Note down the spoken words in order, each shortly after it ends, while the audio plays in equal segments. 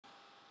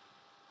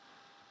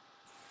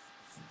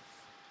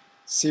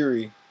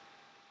Siri,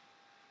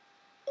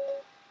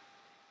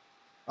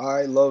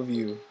 I love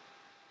you.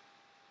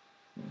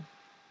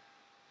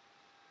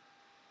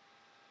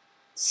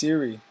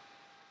 Siri,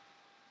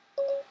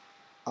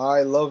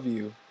 I love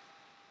you.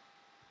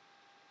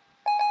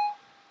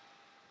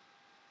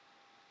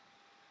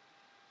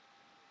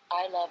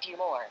 I love you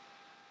more.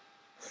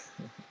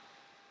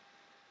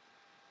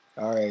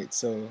 Alright,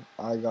 so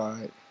I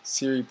got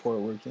siriport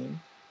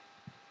working,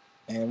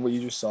 and what you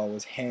just saw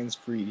was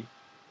hands-free.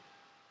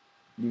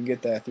 You can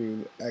get that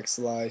through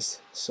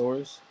Xli's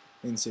source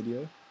in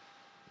Cydia,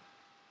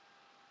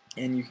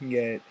 and you can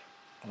get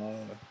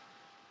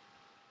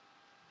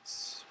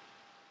what's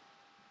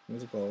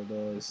it called?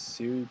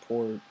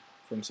 Siriport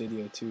from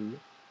Cydia too.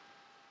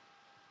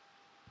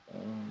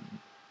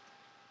 Um,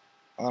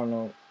 I don't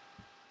know.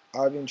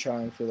 I've been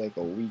trying for like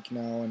a week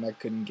now, and I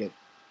couldn't get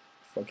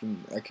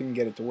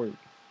it to work.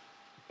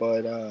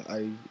 But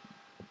I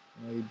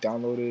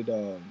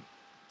downloaded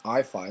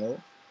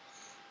iFile,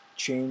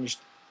 changed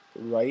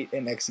write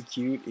and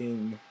execute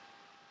in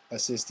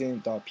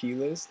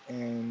assistant.plist,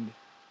 and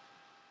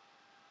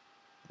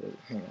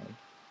hang on.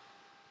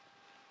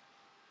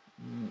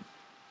 Mm,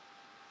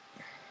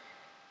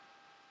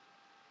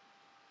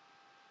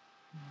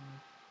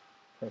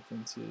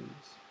 Preferences.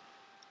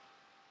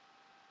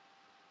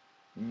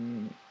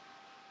 Mm,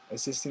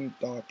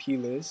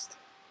 Assistant.plist,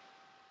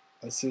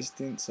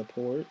 assistant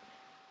support.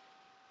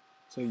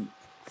 So hang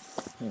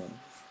on,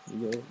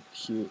 you go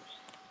here.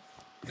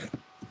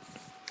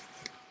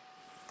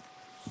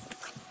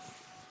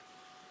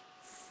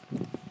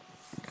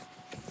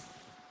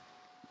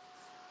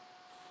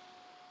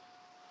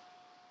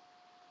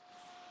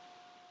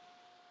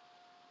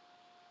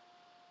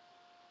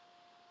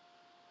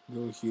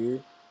 Go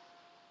here.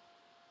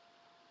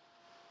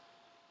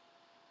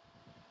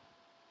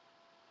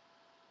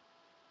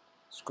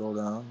 Scroll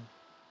down.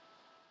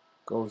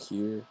 Go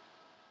here.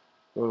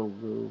 Go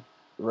to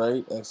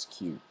write,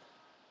 execute.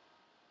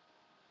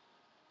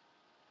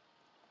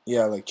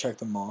 Yeah, like check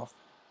them off,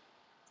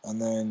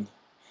 and then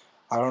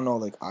I don't know,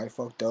 like I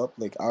fucked up.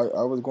 Like I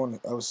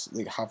was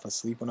like half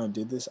asleep when I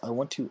did this. I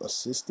went to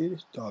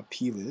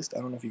assisted.plist.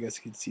 I don't know if you guys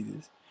can see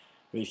this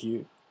right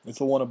here. It's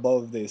the one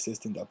above the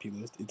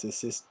assistant.plist. It's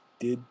assisted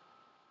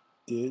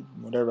did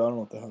whatever. I don't know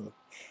what the hell.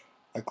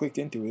 I clicked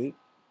into it,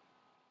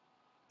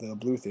 the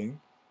blue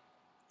thing,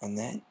 and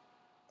then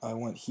I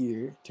went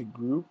here to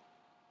group,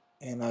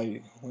 and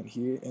I went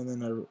here, and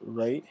then I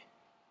write,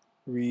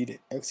 read,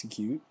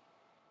 execute.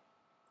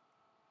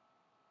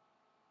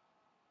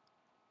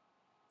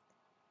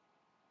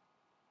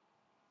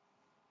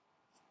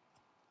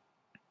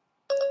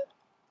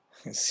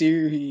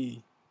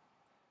 Siri,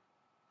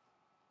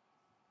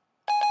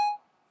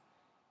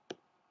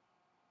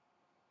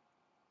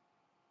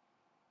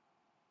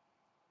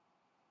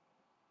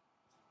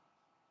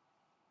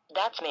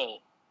 That's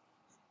me.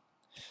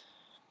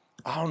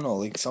 I don't know.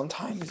 Like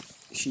sometimes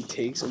she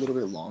takes a little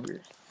bit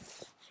longer,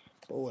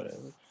 but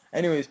whatever.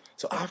 Anyways,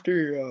 so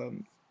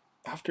after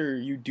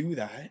you do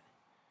that,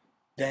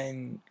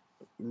 then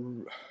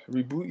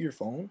reboot your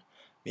phone.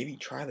 Maybe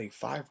try like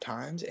 5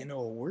 times and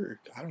it'll work.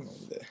 I don't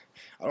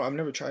know. I've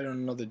never tried it on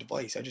another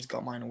device. I just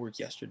got mine to work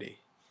yesterday,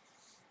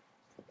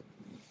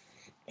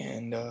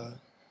 and I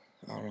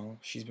don't know.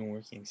 She's been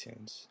working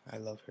since. I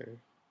love her.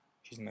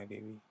 She's my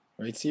baby.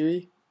 Right,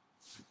 Siri?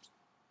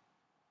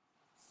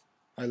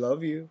 I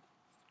love you.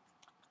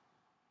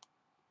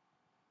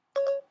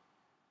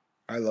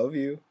 I love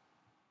you.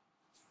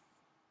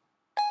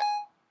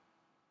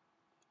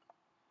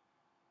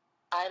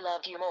 I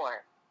love you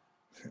more.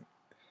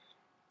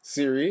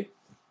 Siri,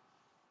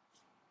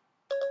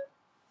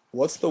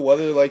 what's the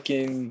weather like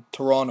in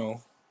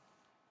Toronto?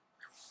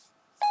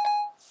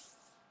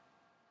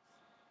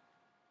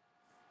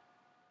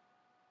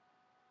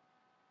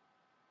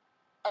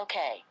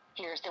 Okay,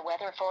 here's the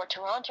weather for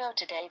Toronto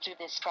today through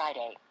this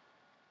Friday.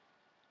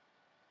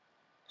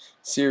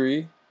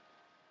 Siri,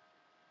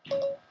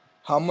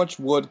 how much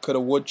wood could a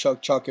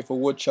woodchuck chuck if a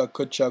woodchuck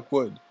could chuck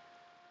wood?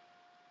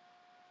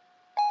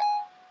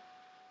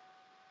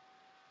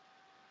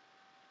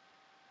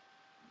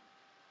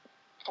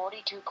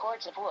 42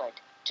 cords of wood,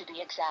 to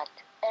be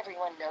exact.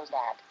 Everyone knows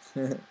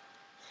that.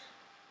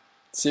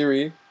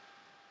 Siri,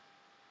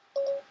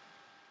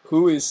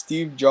 who is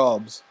Steve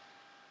Jobs?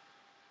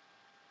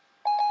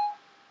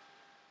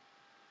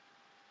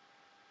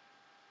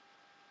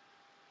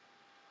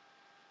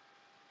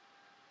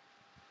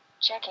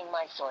 Checking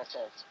my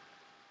sources.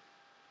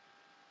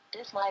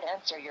 This might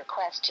answer your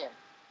question.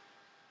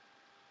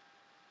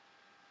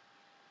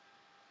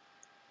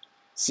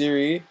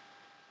 Siri,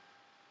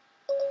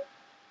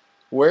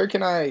 where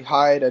can I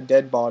hide a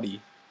dead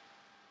body?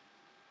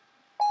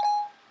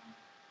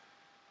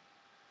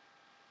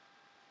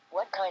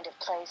 What kind of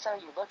place are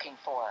you looking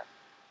for?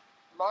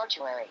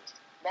 Mortuaries,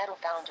 metal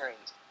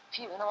foundries,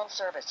 funeral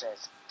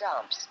services,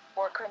 dumps,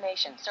 or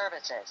cremation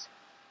services?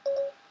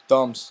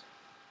 Dumps.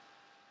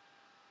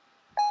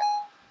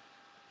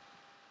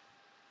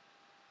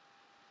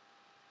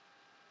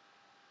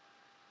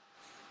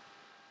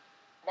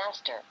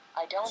 Master,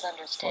 I don't Fuck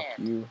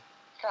understand. you.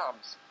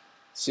 Thumbs.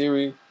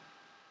 Siri.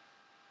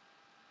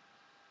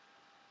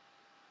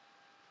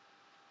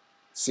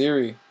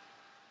 Siri.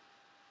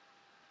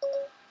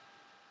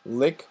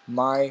 Lick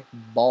my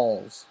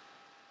balls.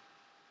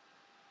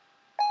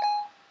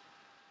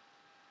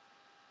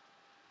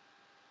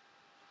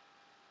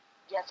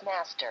 Yes,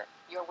 master.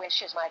 Your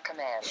wish is my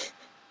command.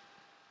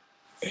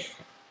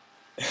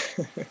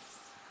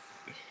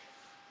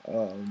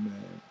 Oh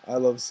man, I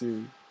love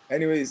Siri.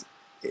 Anyways,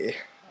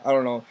 I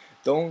don't know.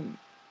 Don't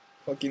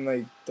fucking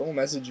like don't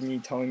message me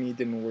telling me it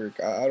didn't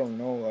work. I don't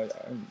know.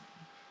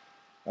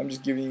 I'm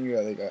just giving you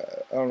like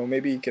I don't know.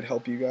 Maybe it could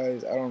help you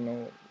guys. I don't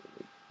know.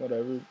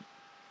 Whatever.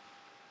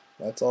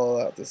 That's all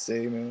I have to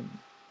say, man.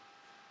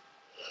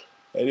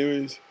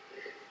 Anyways,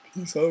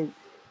 peace out.